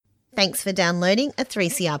Thanks for downloading a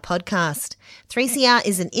 3CR podcast. 3CR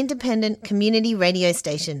is an independent community radio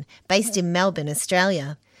station based in Melbourne,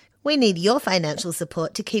 Australia. We need your financial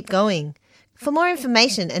support to keep going. For more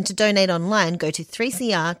information and to donate online, go to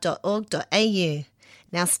 3cr.org.au.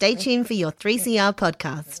 Now stay tuned for your 3CR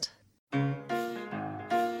podcast.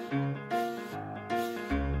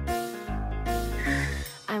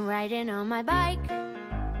 I'm riding on my bike.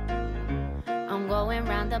 I'm going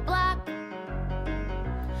round the block.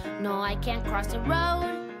 No, I can't cross the road.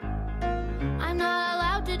 I'm not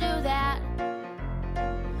allowed to do that.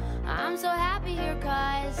 I'm so happy here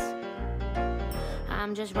 'cause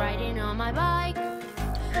I'm just riding on my bike.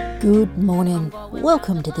 Good morning.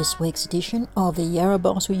 Welcome to this week's edition of the Yarra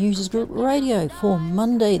Boswell Users Group Radio for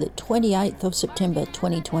Monday the 28th of September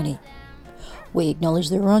 2020. We acknowledge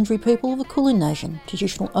the Wurundjeri people of the Kulin Nation,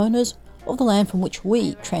 traditional owners of the land from which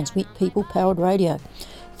we transmit people-powered radio.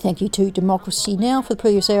 Thank you to Democracy Now! For the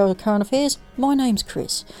previous hour of current affairs. My name's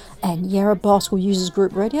Chris, and Yarra Boswell Users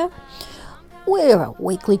Group Radio. We're a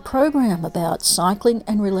weekly program about cycling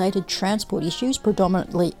and related transport issues,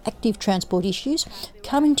 predominantly active transport issues,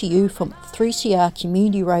 coming to you from 3CR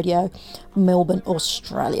Community Radio, Melbourne,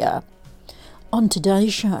 Australia. On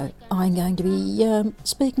today's show, I'm going to be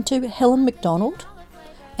speaking to Helen McDonald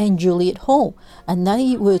and Juliet Hall, and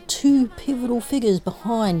they were two pivotal figures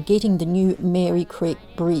behind getting the new Mary Creek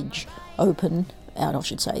Bridge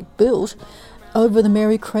built over the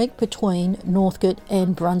Mary Creek between Northcote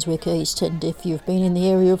and Brunswick East. And if you've been in the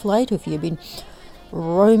area of late, if you've been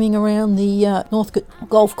roaming around the Northcote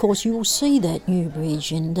Golf Course, you will see that new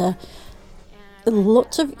bridge, and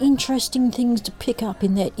lots of interesting things to pick up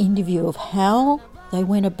in that interview of how they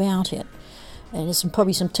went about it. And there's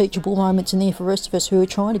probably some teachable moments in there for the rest of us who are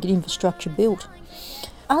trying to get infrastructure built.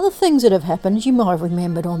 Other things that have happened, as you might have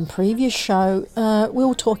remembered on previous show, we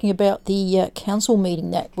were talking about the council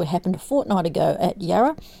meeting that happened a fortnight ago at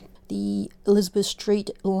Yarra, the Elizabeth Street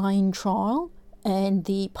Lane trial, and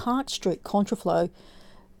the Park Street contraflow,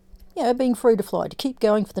 being free to fly, to keep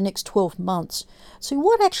going for the next 12 months. So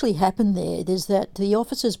what actually happened there is that the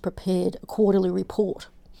officers prepared a quarterly report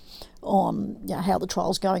on how the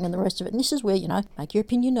trial's going and the rest of it. And this is where, make your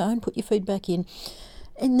opinion known, put your feedback in.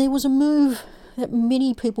 And there was a move that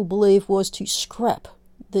many people believe was to scrap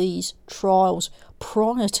these trials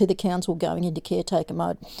prior to the council going into caretaker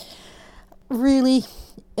mode. Really,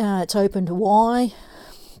 it's open to why.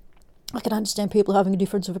 I can understand people having a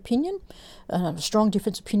difference of opinion, a strong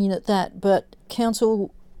difference of opinion at that, but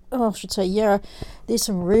Yarra, there's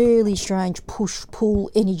some really strange push-pull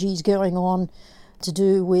energies going on to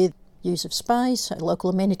do with use of space, local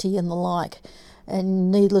amenity and the like.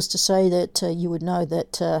 And needless to say that you would know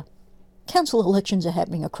that council elections are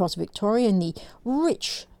happening across Victoria, and the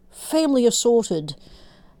rich, family-assorted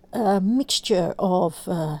mixture of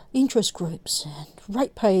interest groups and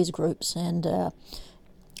ratepayers groups and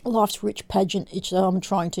life's rich pageant, which I'm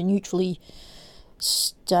trying to neutrally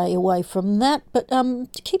stay away from that. But to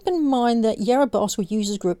keep in mind that Yarra Boswell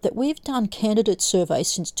Users Group, that we've done candidate surveys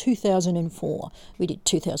since 2004. We did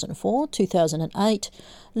 2004, 2008,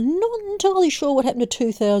 not entirely sure what happened to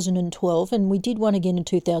 2012, and we did one again in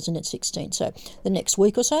 2016. So the next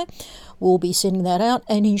week or so, we'll be sending that out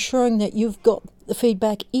and ensuring that you've got the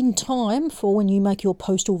feedback in time for when you make your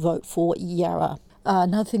postal vote for Yarra.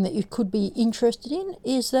 Another thing that you could be interested in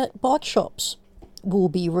is that bike shops will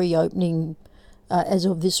be reopening as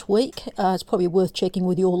of this week. It's probably worth checking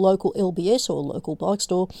with your local LBS or local bike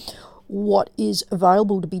store what is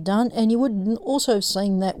available to be done. And you would also have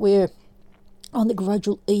seen that we're on the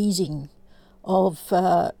gradual easing of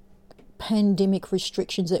pandemic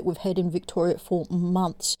restrictions that we've had in Victoria for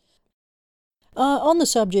months. On the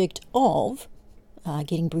subject of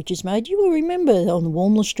getting bridges made, you will remember on the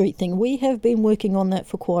Walmla Street thing, we have been working on that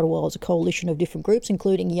for quite a while as a coalition of different groups,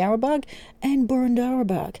 including Yarrabug and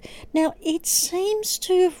Burundara. Now, it seems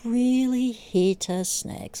to have really hit a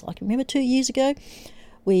snags. Like, remember 2 years ago,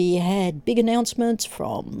 we had big announcements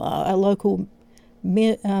from our local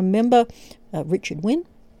member, Richard Wynne,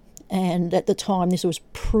 and at the time this was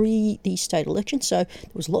pre the state election, so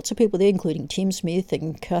there was lots of people there, including Tim Smith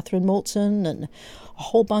and Catherine Mortson and a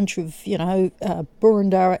whole bunch of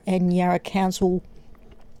Burundara and Yarra Council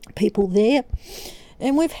people there.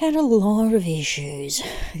 And we've had a lot of issues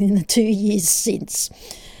in the 2 years since.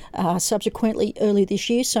 Subsequently, earlier this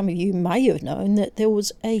year, some of you may have known that there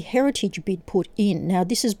was a heritage bid put in. Now,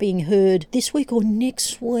 this is being heard this week or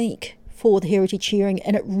next week for the heritage hearing,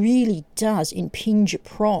 and it really does impinge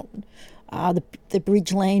upon the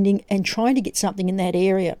bridge landing and trying to get something in that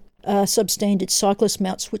area. A substandard cyclist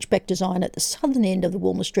mount switchback design at the southern end of the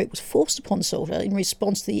Walmer Street was forced upon Salter in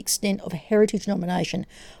response to the extent of a heritage nomination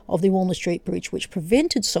of the Walmer Street Bridge, which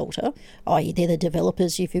prevented Salter, i.e. they're the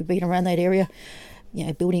developers if you've been around that area,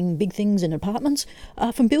 building big things in apartments,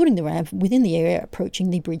 from building the ramp within the area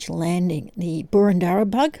approaching the bridge landing. The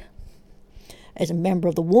Boroondara Bug, as a member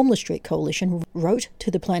of the Walmer Street Coalition, wrote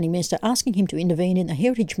to the Planning Minister asking him to intervene in the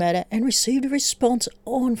heritage matter and received a response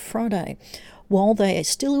on Friday. While they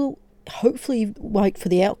still hopefully wait for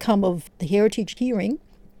the outcome of the heritage hearing,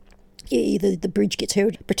 either the bridge gets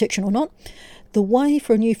heritage protection or not, the way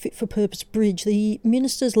for a new fit-for-purpose bridge, the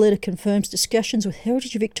Minister's letter confirms discussions with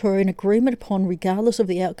Heritage Victoria and agreement upon, regardless of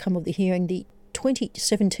the outcome of the hearing, the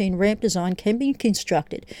 2017 ramp design can be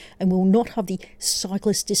constructed and will not have the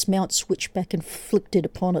cyclist dismount switchback inflicted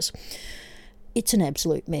upon us. It's an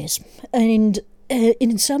absolute mess. And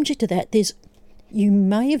in subject to that, you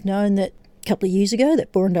may have known that a couple of years ago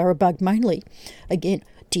that Boroondara Bug mainly, again,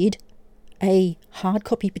 did a hard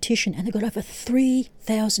copy petition, and they got over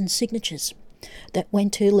 3,000 signatures that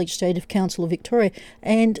went to Legislative Council of Victoria.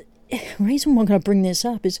 And the reason why I'm going to bring this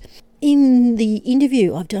up is in the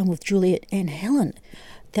interview I've done with Juliet and Helen,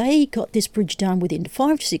 they got this bridge done within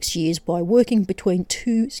 5 to 6 years by working between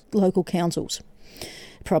two local councils.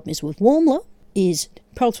 The problem is with Walmer is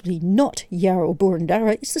probably not Yarra or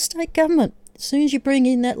Boroondara, it's the state government. As soon as you bring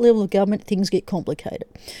in that level of government, things get complicated.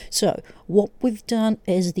 So what we've done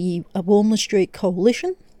as the Walmer Street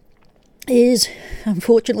Coalition is,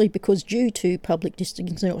 unfortunately, because due to public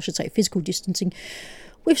distancing, or I should say physical distancing,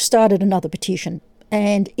 we've started another petition.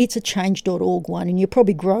 And it's a change.org one, and you're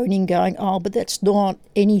probably groaning going, oh, but that's not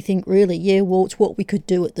anything really. Yeah, well, it's what we could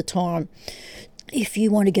do at the time. If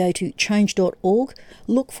you want to go to change.org,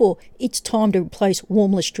 look for It's Time to Replace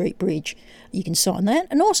Walmer Street Bridge. You can sign that.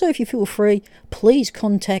 And also, if you feel free, please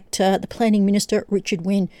contact the Planning Minister, Richard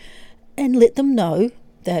Wynne, and let them know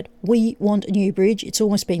that we want a new bridge. It's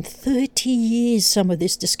almost been 30 years some of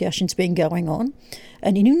this discussion's been going on.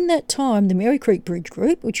 And in that time, the Mary Creek Bridge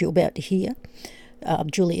Group, which you're about to hear,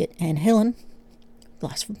 Juliet and Helen,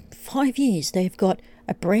 last 5 years, they've got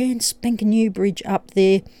a brand spanking new bridge up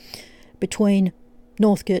there between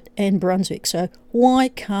Northcote and Brunswick. So why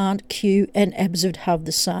can't Kew and Abbotsford have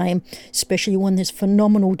the same, especially when there's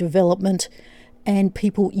phenomenal development and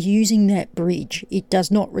people using that bridge? It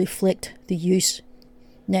does not reflect the use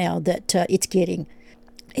now that it's getting.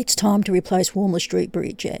 It's time to replace Walmer Street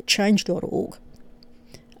Bridge at change.org.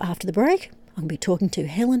 After the break, I'm going to be talking to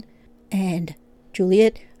Helen and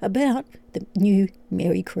Juliet about the new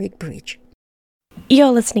Mary Creek Bridge.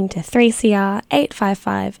 You're listening to 3CR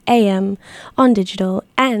 855 AM on digital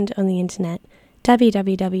and on the internet,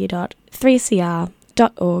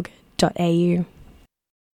 www.3cr.org.au.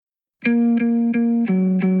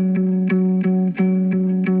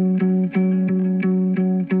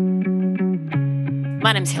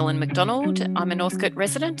 My name's Helen McDonald. I'm a Northcote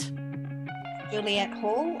resident. Juliet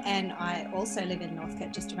Hall, and I also live in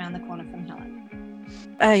Northcote, just around the corner from Helen.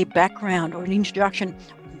 A background or an introduction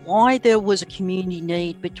why there was a community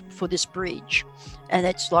need for this bridge, and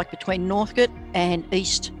that's like between Northcote and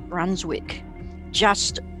East Brunswick,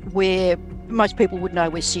 just where most people would know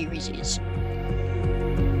where Ceres is.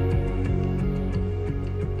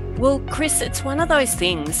 Well, Chris, it's one of those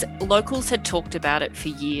things. Locals had talked about it for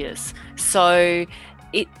years. So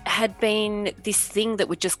it had been this thing that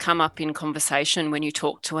would just come up in conversation when you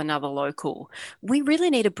talk to another local. We really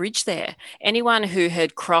need a bridge there. Anyone who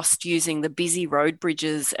had crossed using the busy road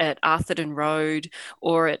bridges at Arthurton Road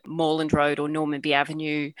or at Moreland Road or Normanby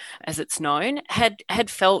Avenue, as it's known, had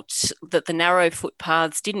felt that the narrow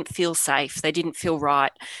footpaths didn't feel safe. They didn't feel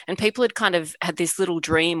right. And people had kind of had this little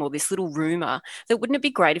dream or this little rumour that wouldn't it be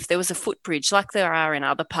great if there was a footbridge like there are in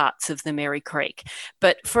other parts of the Mary Creek.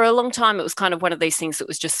 But for a long time, it was kind of one of these things that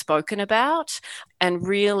was just spoken about, and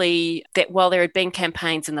really that while there had been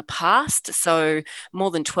campaigns in the past, so more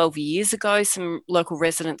than 12 years ago, some local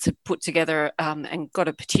residents had put together and got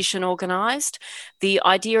a petition organised. The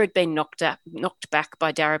idea had been knocked back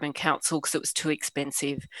by Darebin Council because it was too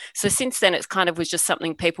expensive. So since then, it's kind of was just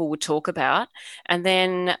something people would talk about. And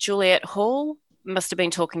then Juliet Hall must have been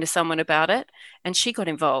talking to someone about it, and she got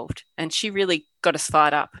involved, and she really got us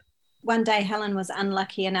fired up. One day, Helen was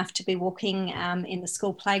unlucky enough to be walking in the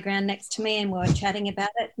school playground next to me, and we were chatting about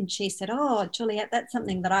it. And she said, "Oh, Juliet, that's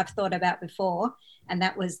something that I've thought about before." And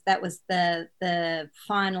that was the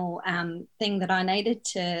final thing that I needed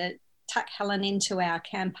to tuck Helen into our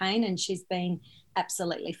campaign. And she's been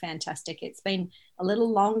absolutely fantastic. It's been a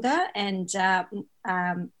little longer, and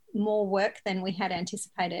more work than we had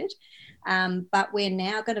anticipated. But we're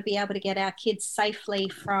now going to be able to get our kids safely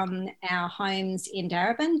from our homes in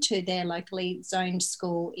Darebin to their locally zoned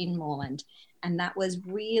school in Moreland. And that was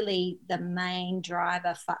really the main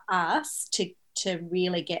driver for us to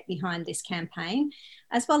really get behind this campaign,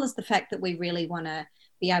 as well as the fact that we really want to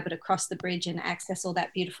be able to cross the bridge and access all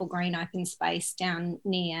that beautiful green open space down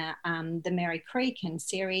near the Merry Creek and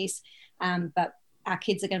Ceres. But our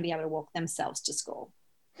kids are going to be able to walk themselves to school,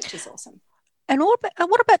 which is awesome. And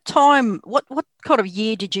what about time? What kind of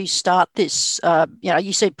year did you start this?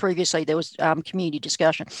 You said previously there was community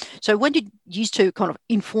discussion. So when did you two kind of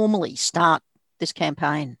informally start this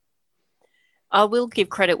campaign? I will give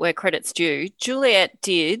credit where credit's due. Juliet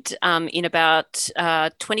did in about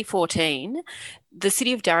 2014. The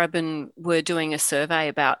City of Darebin were doing a survey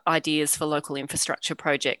about ideas for local infrastructure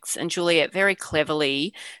projects, and Juliet very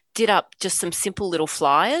cleverly did up just some simple little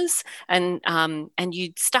flyers, and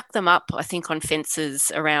you stuck them up, I think, on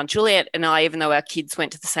fences around. Juliet and I, even though our kids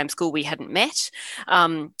went to the same school, we hadn't met.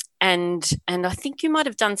 And I think you might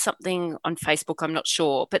have done something on Facebook, I'm not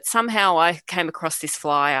sure, but somehow I came across this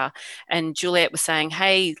flyer and Juliet was saying,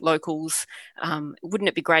 hey, locals, wouldn't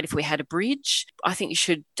it be great if we had a bridge? I think you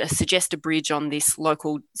should suggest a bridge on this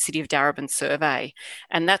local City of Darebin survey.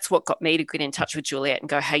 And that's what got me to get in touch with Juliet and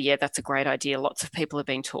go, hey, yeah, that's a great idea. Lots of people have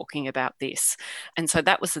been talking about this. And so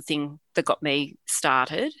that was the thing that got me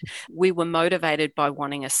started. We were motivated by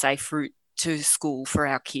wanting a safe route to school for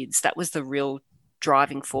our kids. That was the real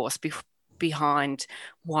driving force behind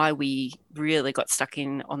why we really got stuck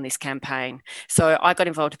in on this campaign. So I got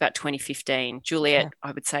involved about 2015. Juliet,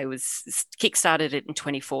 I would say, was kickstarted it in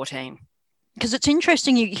 2014. Because it's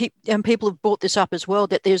interesting, people have brought this up as well,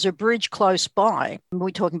 that there's a bridge close by.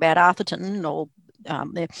 We're talking about Arthurton or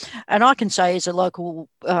there. And I can say as a local,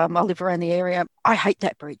 I live around the area, I hate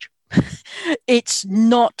that bridge. It's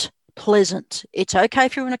not pleasant. It's okay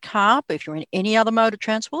if you're in a car, but if you're in any other mode of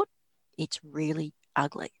transport, it's really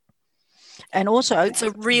ugly. And also, it's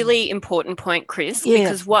a really important point, Chris,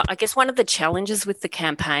 because I guess one of the challenges with the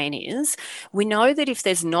campaign is we know that if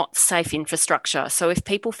there's not safe infrastructure, so if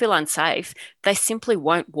people feel unsafe, they simply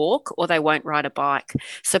won't walk or they won't ride a bike.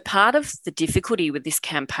 So part of the difficulty with this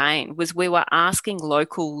campaign was we were asking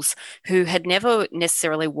locals who had never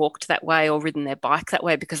necessarily walked that way or ridden their bike that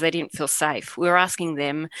way because they didn't feel safe. We were asking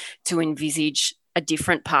them to envisage a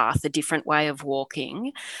different path, a different way of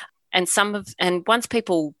walking. And once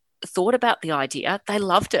people thought about the idea, they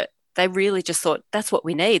loved it. They really just thought, that's what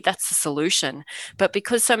we need. That's the solution. But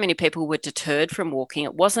because so many people were deterred from walking,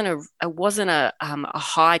 it wasn't a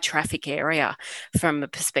high traffic area from a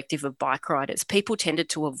perspective of bike riders. People tended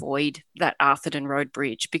to avoid that Arthurton Road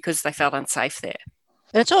Bridge because they felt unsafe there.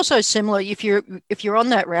 And it's also similar, if you're on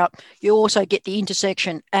that route, you also get the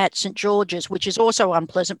intersection at St George's, which is also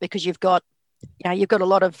unpleasant because you've got a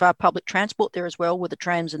lot of public transport there as well with the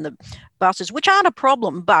trams and the buses, which aren't a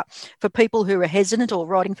problem, but for people who are hesitant or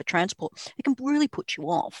riding for transport, it can really put you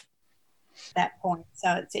off. That point.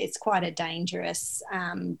 So it's quite a dangerous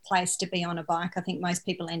place to be on a bike. I think most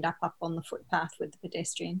people end up on the footpath with the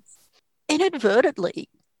pedestrians. Inadvertently,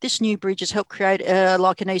 this new bridge has helped create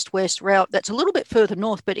like an east-west route that's a little bit further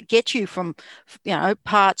north, but it gets you from,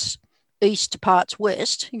 parts east to parts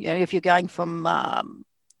west, if you're going from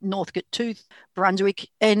Northcote to Brunswick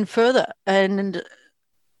and further. And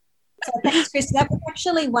so thanks, Chris. That was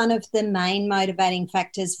actually one of the main motivating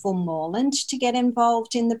factors for Moreland to get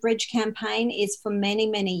involved in the bridge campaign. Is for many,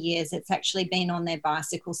 many years it's actually been on their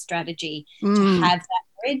bicycle strategy to have that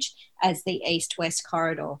bridge as the east-west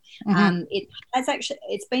corridor.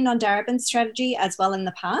 It's been on Darebin's strategy as well in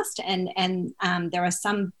the past, and there are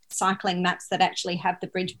some cycling maps that actually have the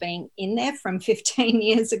bridge being in there from 15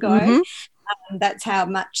 years ago. That's how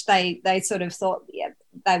much they sort of thought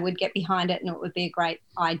they would get behind it and it would be a great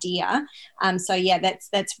idea.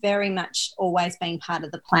 That's very much always been part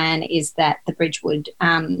of the plan, is that the bridge would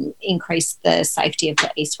increase the safety of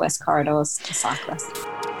the east-west corridors to cyclists.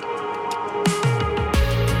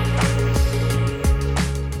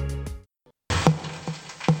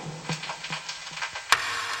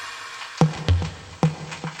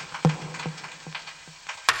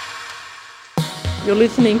 You're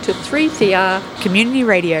listening to 3CR Community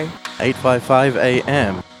Radio. 855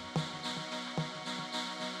 AM.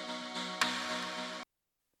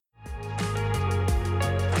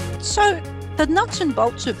 So the nuts and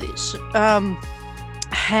bolts of this,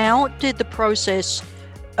 how did the process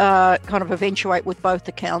kind of eventuate with both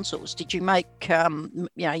the councils? Did you make,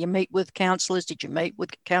 you meet with councillors? Did you meet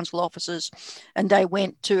with council officers and they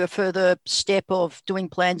went to a further step of doing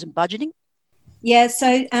plans and budgeting? Yeah,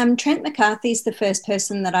 so Trent McCarthy is the first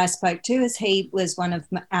person that I spoke to, as he was one of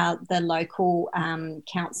the local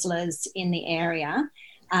councillors in the area.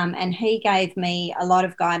 And he gave me a lot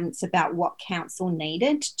of guidance about what council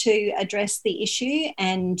needed to address the issue.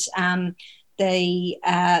 And the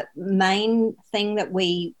main thing that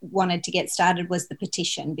we wanted to get started was the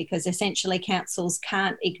petition, because essentially councils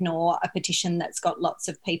can't ignore a petition that's got lots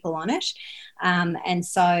of people on it. And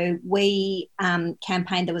so we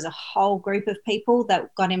campaigned. There was a whole group of people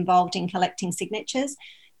that got involved in collecting signatures.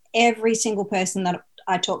 Every single person that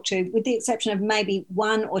I talked to, with the exception of maybe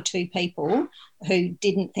one or two people who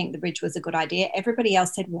didn't think the bridge was a good idea, everybody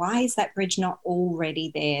else said, why is that bridge not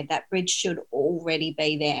already there? That bridge should already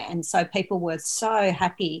be there. And so people were so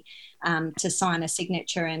happy to sign a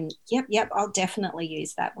signature and, yep, I'll definitely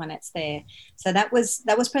use that when it's there. So that was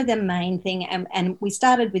probably the main thing. And we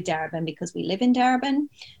started with Darebin because we live in Darebin,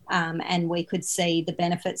 and we could see the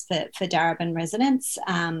benefits for Darebin residents.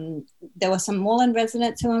 There were some Moreland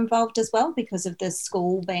residents who were involved as well because of the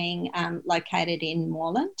school being located in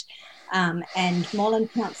Moreland. And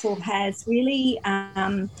Moreland Council has really,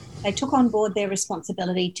 they took on board their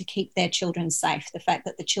responsibility to keep their children safe. The fact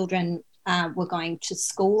that the children were going to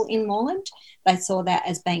school in Moreland, they saw that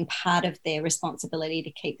as being part of their responsibility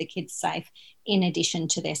to keep the kids safe, in addition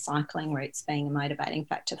to their cycling routes being a motivating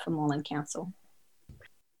factor for Moreland Council.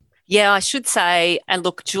 Yeah, I should say, and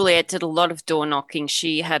look, Juliet did a lot of door knocking.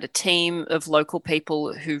 She had a team of local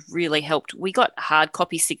people who really helped. We got hard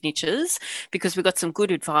copy signatures because we got some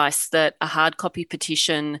good advice that a hard copy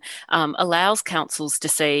petition allows councils to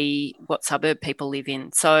see what suburb people live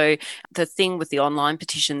in. So the thing with the online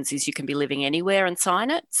petitions is you can be living anywhere and sign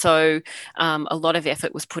it. So a lot of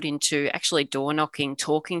effort was put into actually door knocking,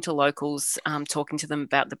 talking to locals, talking to them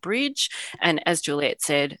about the bridge. And as Juliet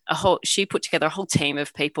said, she put together a whole team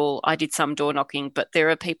of people. I did some door knocking, but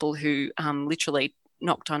there are people who literally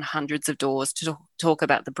knocked on hundreds of doors to talk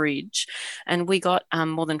about the bridge. And we got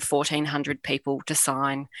more than 1,400 people to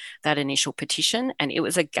sign that initial petition. And it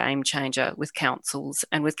was a game changer with councils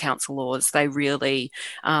and with council laws. They really,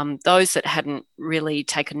 those that hadn't really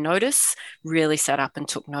taken notice, really sat up and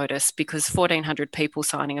took notice, because 1,400 people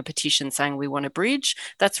signing a petition saying we want a bridge,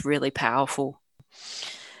 that's really powerful.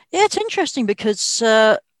 Yeah, it's interesting because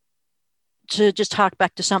to just hark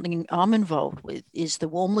back to something I'm involved with is the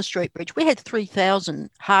Walmley Street Bridge. We had 3,000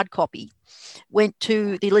 hard copy, went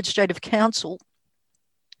to the Legislative Council,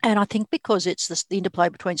 and I think because it's the interplay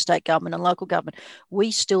between state government and local government,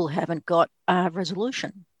 we still haven't got a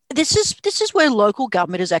resolution. This is where local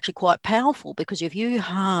government is actually quite powerful, because if you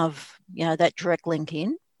have that direct link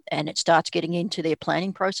in and it starts getting into their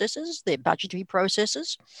planning processes, their budgetary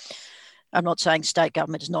processes, I'm not saying state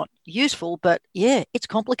government is not useful, but yeah, it's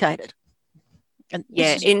complicated. And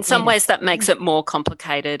in some ways that makes it more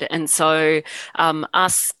complicated. And so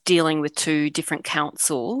us dealing with two different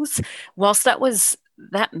councils, whilst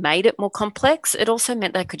that made it more complex, it also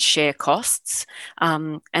meant they could share costs.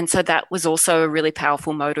 And so that was also a really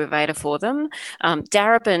powerful motivator for them.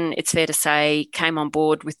 Darebin, it's fair to say, came on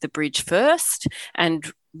board with the bridge first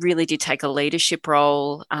and really did take a leadership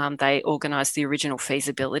role. They organised the original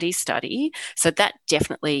feasibility study. So that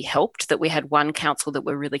definitely helped, that we had one council that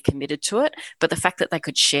were really committed to it. But the fact that they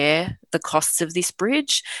could share the costs of this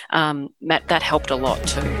bridge, that helped a lot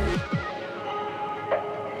too.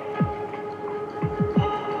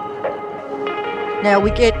 Now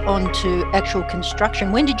we get on to actual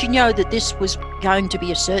construction. When did you know that this was going to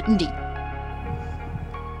be a certainty?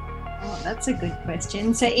 That's a good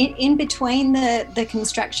question. So in between the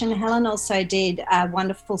construction, Helen also did a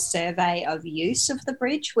wonderful survey of use of the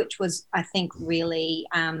bridge, which was, I think, really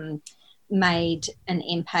made an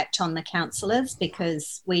impact on the councillors,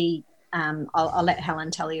 because I'll let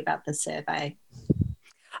Helen tell you about the survey.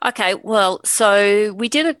 Okay, well, so we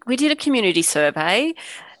did a community survey.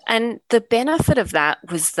 And the benefit of that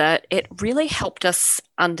was that it really helped us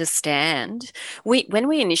understand. When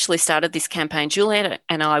we initially started this campaign, Juliet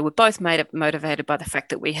and I were both motivated by the fact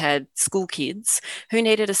that we had school kids who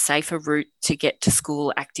needed a safer route to get to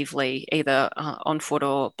school actively, either on foot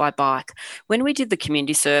or by bike. When we did the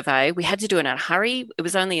community survey, we had to do it in a hurry. It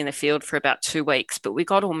was only in the field for about 2 weeks, but we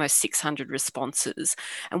got almost 600 responses.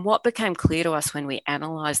 And what became clear to us when we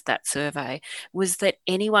analysed that survey was that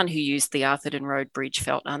anyone who used the Arthurton Road Bridge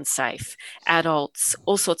felt unsafe. Adults,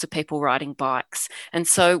 all sorts of people riding bikes. And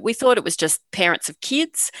so we thought it was just parents of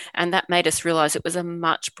kids, and that made us realise it was a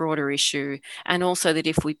much broader issue. And also that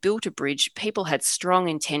if we built a bridge, people had strong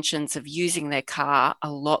intentions of using their car a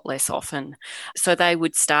lot less often. So they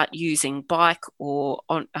would start using bike or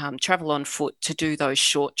travel on foot to do those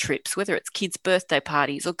short trips, whether it's kids' birthday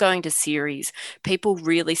parties or going to series. People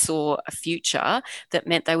really saw a future that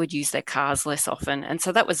meant they would use their cars less often. And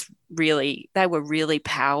so they were really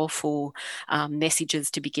powerful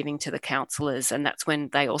messages to be giving to the councillors. And that's when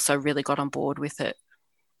they also really got on board with it.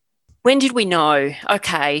 When did we know?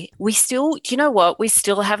 Okay, we still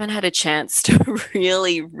haven't had a chance to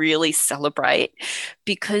really, really celebrate,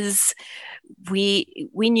 because we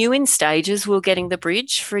knew in stages we were getting the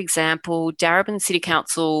bridge. For example, Darebin City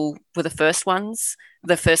Council were the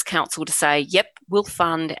first council to say, yep, we'll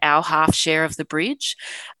fund our half share of the bridge.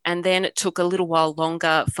 And then it took a little while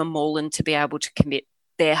longer for Moreland to be able to commit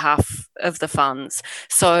their half of the funds.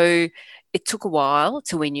 So it took a while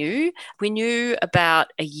till we knew. We knew about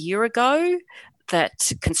a year ago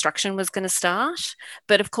that construction was going to start.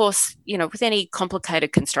 But of course, with any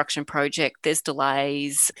complicated construction project, there's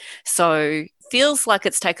delays. So feels like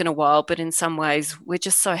it's taken a while, but in some ways we're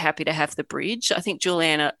just so happy to have the bridge. I think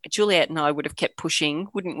Juliet and I would have kept pushing,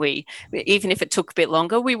 wouldn't we? Even if it took a bit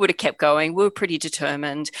longer, we would have kept going. We were pretty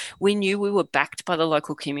determined. We knew we were backed by the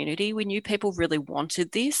local community. We knew people really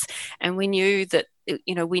wanted this, and we knew that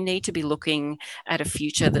we need to be looking at a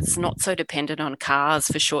future that's not so dependent on cars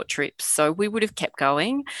for short trips. So we would have kept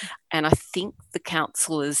going, and I think the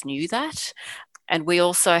councillors knew that. And we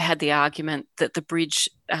also had the argument that the bridge,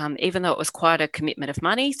 even though it was quite a commitment of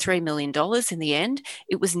money, $3 million in the end,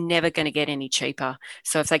 it was never going to get any cheaper.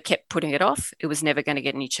 So if they kept putting it off, it was never going to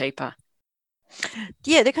get any cheaper.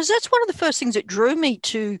 Yeah, because that's one of the first things that drew me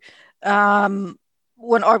to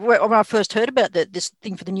when I first heard about this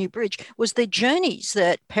thing for the new bridge, was the journeys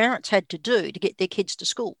that parents had to do to get their kids to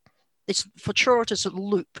school. It's fortuitous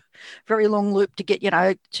loop, very long loop to get,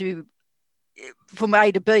 from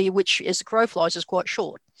A to B, which as the crow flies is quite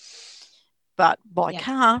short, but by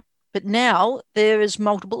car. But now there is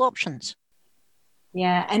multiple options.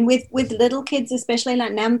 Yeah, and with little kids, especially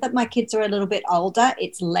like now that my kids are a little bit older,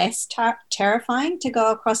 it's less terrifying to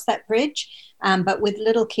go across that bridge. But with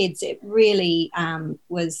little kids, it really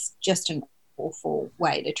was just an awful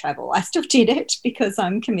way to travel. I still did it because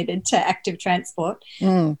I'm committed to active transport.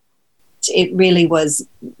 It really was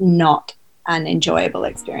not an enjoyable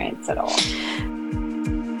experience at all.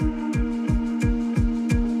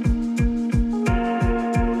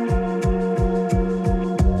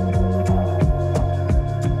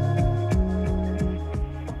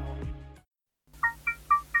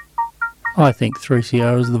 I think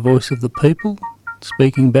 3CR is the voice of the people,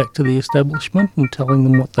 speaking back to the establishment and telling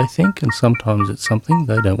them what they think, and sometimes it's something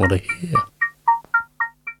they don't want to hear.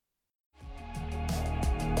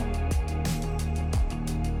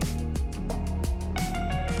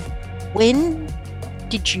 When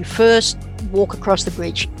did you first walk across the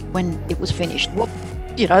bridge when it was finished?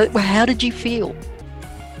 How did you feel?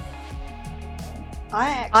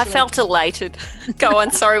 I felt elated. Go on,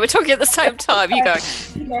 sorry, we're talking at the same time. You go.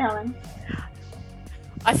 Yeah, Helen.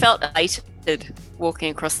 I felt elated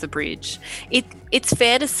walking across the bridge. It's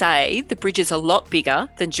fair to say the bridge is a lot bigger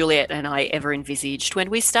than Juliet and I ever envisaged.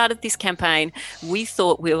 When we started this campaign, we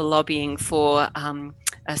thought we were lobbying for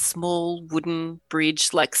a small wooden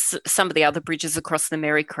bridge like some of the other bridges across the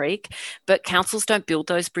Merri Creek, but councils don't build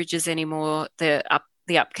those bridges anymore. The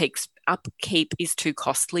upkeep is too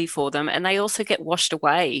costly for them, and they also get washed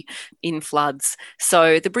away in floods.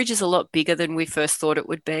 So the bridge is a lot bigger than we first thought it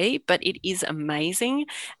would be, but it is amazing.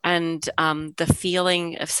 And the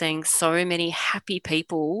feeling of seeing so many happy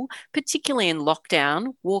people, particularly in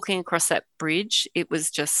lockdown, walking across that bridge, it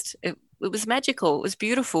was magical. It was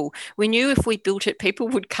beautiful. We knew if we built it, people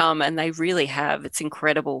would come, and they really have. It's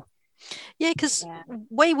incredible. Yeah, because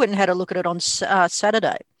we went and had a look at it on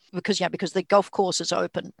Saturday. Because the golf course is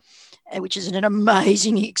open, which is an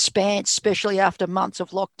amazing expanse, especially after months of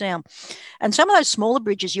lockdown. And some of those smaller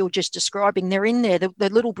bridges you're just describing, they're in there. The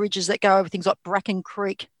little bridges that go over things like Bracken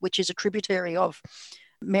Creek, which is a tributary of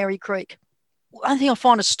Merri Creek. One thing I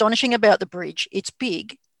find astonishing about the bridge, it's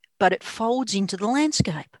big, but it folds into the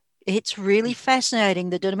landscape. It's really fascinating,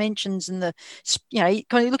 the dimensions and kind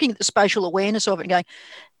of looking at the spatial awareness of it and going,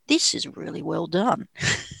 this is really well done.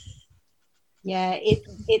 Yeah,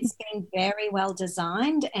 it's been very well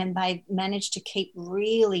designed, and they've managed to keep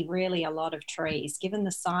really, really a lot of trees. Given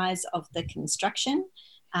the size of the construction,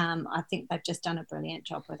 I think they've just done a brilliant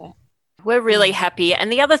job with it. We're really happy.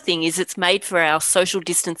 And the other thing is it's made for our social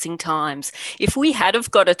distancing times. If we had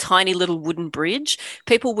have got a tiny little wooden bridge,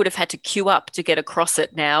 people would have had to queue up to get across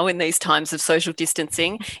it now in these times of social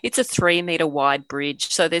distancing. It's a 3 metre wide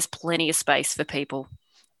bridge, so there's plenty of space for people.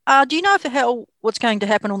 Do you know what's going to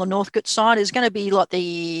happen on the Northcote side? Is going to be like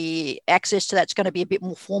the access to that's going to be a bit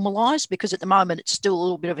more formalised, because at the moment it's still a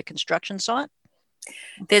little bit of a construction site?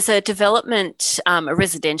 There's a development, a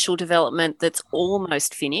residential development that's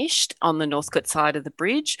almost finished on the Northcote side of the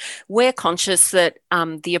bridge. We're conscious that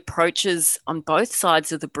the approaches on both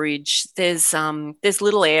sides of the bridge, there's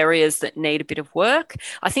little areas that need a bit of work.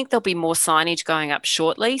 I think there'll be more signage going up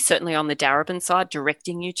shortly, certainly on the Darebin side,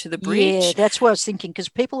 directing you to the bridge. Yeah, that's what I was thinking, because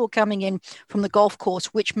people are coming in from the golf course,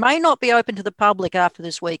 which may not be open to the public after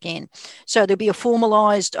this weekend. So there'll be a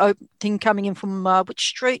formalised thing coming in from which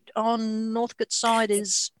street on Northcote side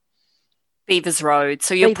is Beavers Road.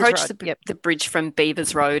 So you approach the bridge from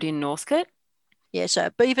Beavers Road in Northcote. Yeah, so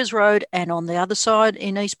Beavers Road, and on the other side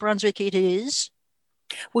in East Brunswick it is?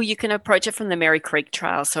 Well, you can approach it from the Merry Creek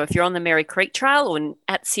Trail. So if you're on the Merry Creek Trail or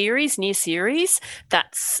at Ceres, near Ceres,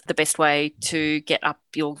 that's the best way to get up.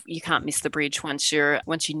 You can't miss the bridge once you're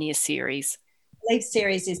near Ceres. I believe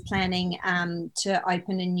Ceres is planning to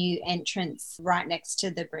open a new entrance right next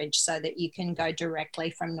to the bridge so that you can go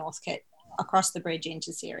directly from Northcote across the bridge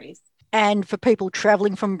into Ceres. And for people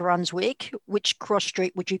travelling from Brunswick, which cross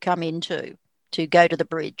street would you come into to go to the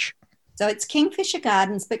bridge? So it's Kingfisher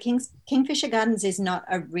Gardens, but Kingfisher Gardens is not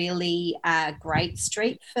a really great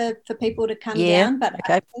street for people to come down. But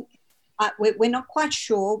okay. I think we're not quite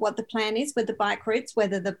sure what the plan is with the bike routes,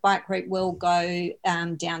 whether the bike route will go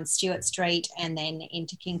down Stewart Street and then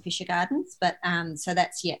into Kingfisher Gardens. But so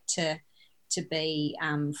that's yet to be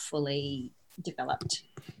fully developed.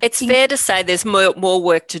 It's fair to say there's more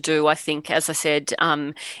work to do, I think, as I said,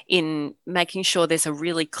 in making sure there's a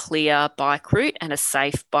really clear bike route and a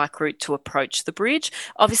safe bike route to approach the bridge.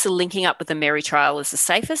 Obviously, linking up with the Merry Trail is the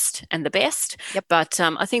safest and the best, but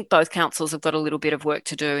I think both councils have got a little bit of work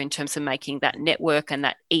to do in terms of making that network and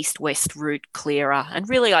that east-west route clearer and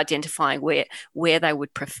really identifying where they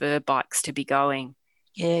would prefer bikes to be going.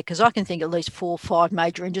 Yeah, because I can think at least 4 or 5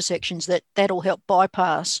 major intersections that'll help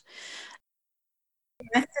bypass.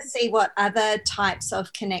 Nice to see what other types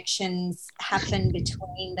of connections happen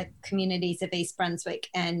between the communities of East Brunswick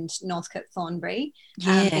and Northcote Thornbury,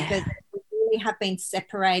 because we really have been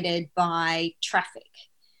separated by traffic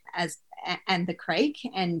and the creek,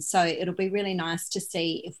 and so it'll be really nice to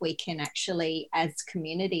see if we can actually, as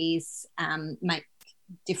communities, make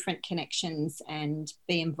different connections and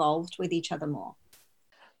be involved with each other more.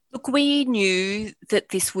 Look, we knew that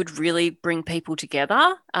this would really bring people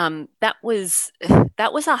together. That was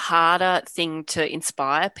a harder thing to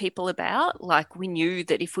inspire people about. Like, we knew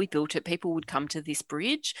that if we built it, people would come to this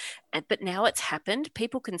bridge, but now it's happened.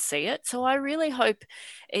 People can see it. So I really hope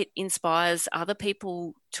it inspires other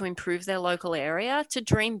people to improve their local area, to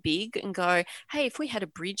dream big and go, hey, if we had a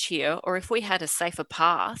bridge here, or if we had a safer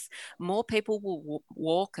path, more people will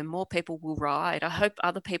walk and more people will ride. I hope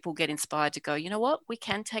other people get inspired to go, you know what, we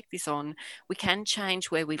can take this on. We can change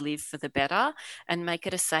where we live for the better and make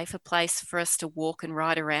it a safer place for us to walk and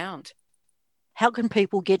ride around. How can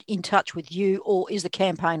people get in touch with you, or is the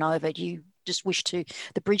campaign over? Do you just wish the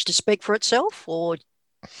bridge to speak for itself, or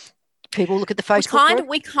people look at the Facebook group?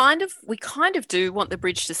 We kind of do want the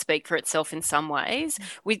bridge to speak for itself in some ways.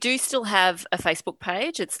 We do still have a Facebook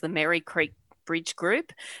page. It's the Merry Creek Bridge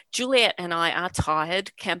Group. Juliet and I are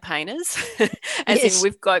tired campaigners, as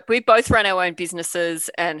in we both run our own businesses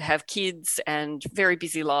and have kids and very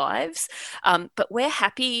busy lives. But we're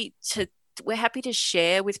happy to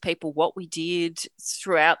share with people what we did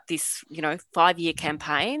throughout this, 5-year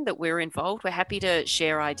campaign that we're involved. We're happy to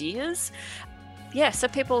share ideas. Yeah, so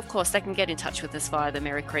people, of course, they can get in touch with us via the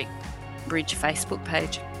Merry Creek Bridge Facebook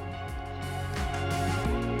page.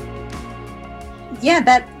 Yeah,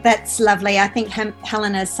 that's lovely. I think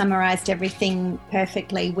Helen has summarised everything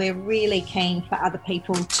perfectly. We're really keen for other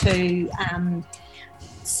people to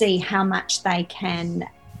see how much they can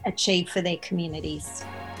achieve for their communities.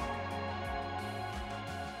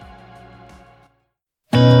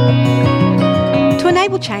 To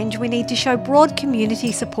enable change, we need to show broad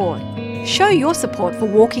community support. Show your support for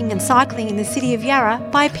walking and cycling in the City of Yarra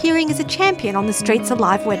by appearing as a champion on the Streets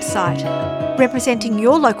Alive website, representing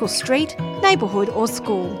your local street, neighbourhood or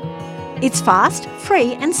school. It's fast,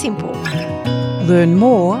 free and simple. Learn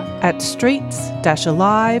more at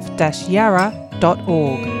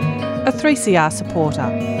streets-alive-yarra.org. A 3CR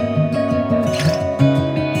supporter.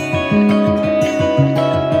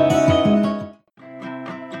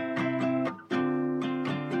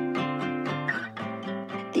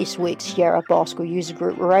 The this week's Yarra Bicycle User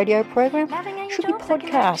Group radio program should be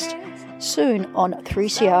podcast soon on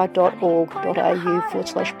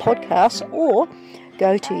 3cr.org.au/podcasts, or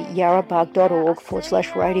go to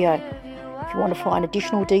yarrabug.org/radio if you want to find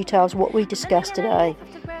additional details of what we discussed today.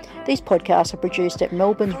 These podcasts are produced at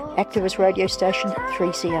Melbourne's activist radio station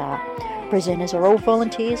 3CR. Presenters are all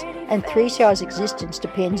volunteers, and 3CR's existence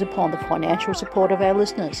depends upon the financial support of our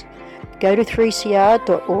listeners. Go to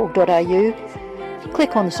 3cr.org.au,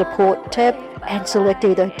 click on the support tab and select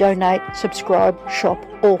either donate, subscribe, shop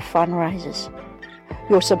or fundraisers.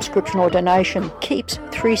 Your subscription or donation keeps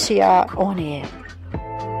 3CR on air.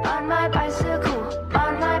 On my bicycle,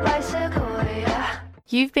 yeah.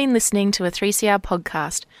 You've been listening to a 3CR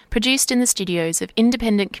podcast produced in the studios of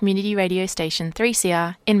independent community radio station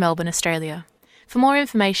 3CR in Melbourne, Australia. For more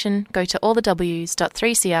information, go to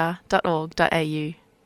allthews.3cr.org.au.